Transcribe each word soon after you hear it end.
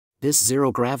This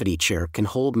zero-gravity chair can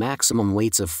hold maximum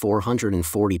weights of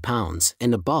 440 pounds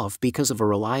and above because of a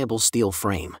reliable steel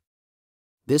frame.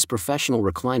 This professional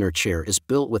recliner chair is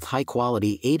built with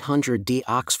high-quality 800D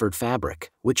Oxford fabric,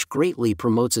 which greatly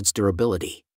promotes its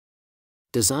durability.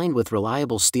 Designed with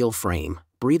reliable steel frame,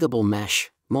 breathable mesh,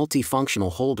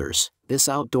 multifunctional holders, this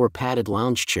outdoor padded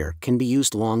lounge chair can be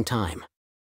used long time.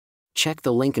 Check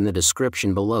the link in the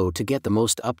description below to get the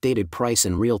most updated price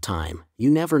in real time.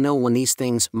 You never know when these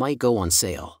things might go on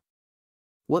sale.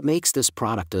 What makes this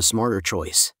product a smarter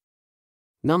choice?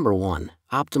 Number 1.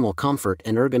 Optimal comfort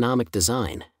and ergonomic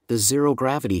design. The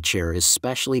zero-gravity chair is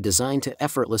specially designed to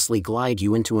effortlessly glide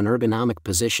you into an ergonomic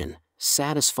position,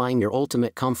 satisfying your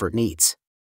ultimate comfort needs.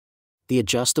 The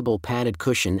adjustable padded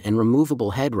cushion and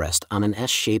removable headrest on an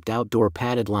S-shaped outdoor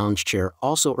padded lounge chair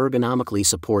also ergonomically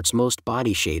supports most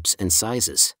body shapes and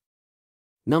sizes.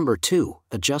 Number 2.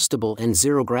 Adjustable and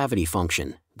zero-gravity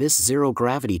function. This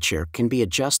zero-gravity chair can be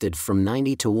adjusted from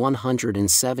 90 to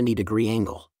 170-degree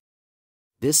angle.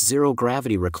 This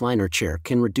zero-gravity recliner chair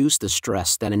can reduce the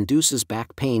stress that induces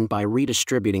back pain by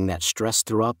redistributing that stress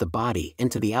throughout the body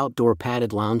into the outdoor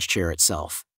padded lounge chair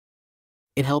itself.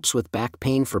 It helps with back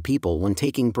pain for people when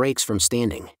taking breaks from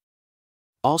standing.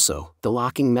 Also, the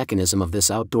locking mechanism of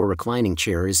this outdoor reclining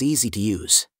chair is easy to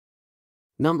use.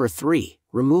 Number 3.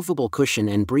 Removable cushion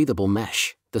and breathable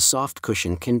mesh. The soft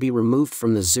cushion can be removed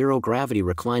from the zero-gravity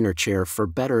recliner chair for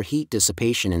better heat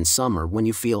dissipation in summer when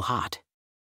you feel hot.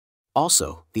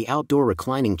 Also, the outdoor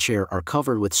reclining chair are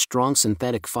covered with strong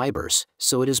synthetic fibers,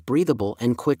 so it is breathable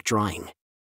and quick drying.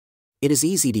 It is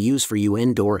easy to use for you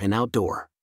indoor and outdoor.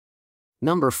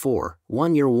 Number 4.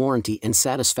 1-year warranty and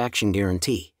satisfaction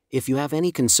guarantee. If you have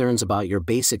any concerns about your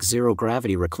basic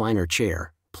zero-gravity recliner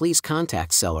chair, please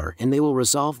contact seller and they will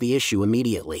resolve the issue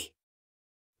immediately.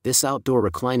 This outdoor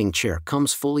reclining chair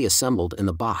comes fully assembled in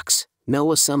the box,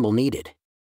 no assemble needed.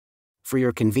 For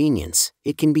your convenience,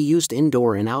 it can be used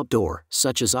indoor and outdoor,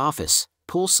 such as office,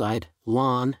 poolside,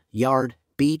 lawn, yard,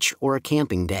 beach, or a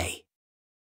camping day.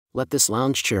 Let this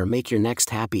lounge chair make your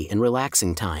next happy and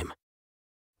relaxing time.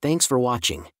 Thanks for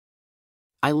watching.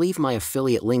 I leave my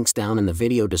affiliate links down in the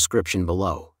video description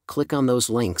below. Click on those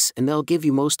links and they'll give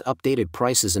you most updated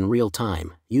prices in real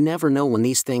time. You never know when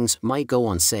these things might go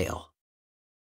on sale.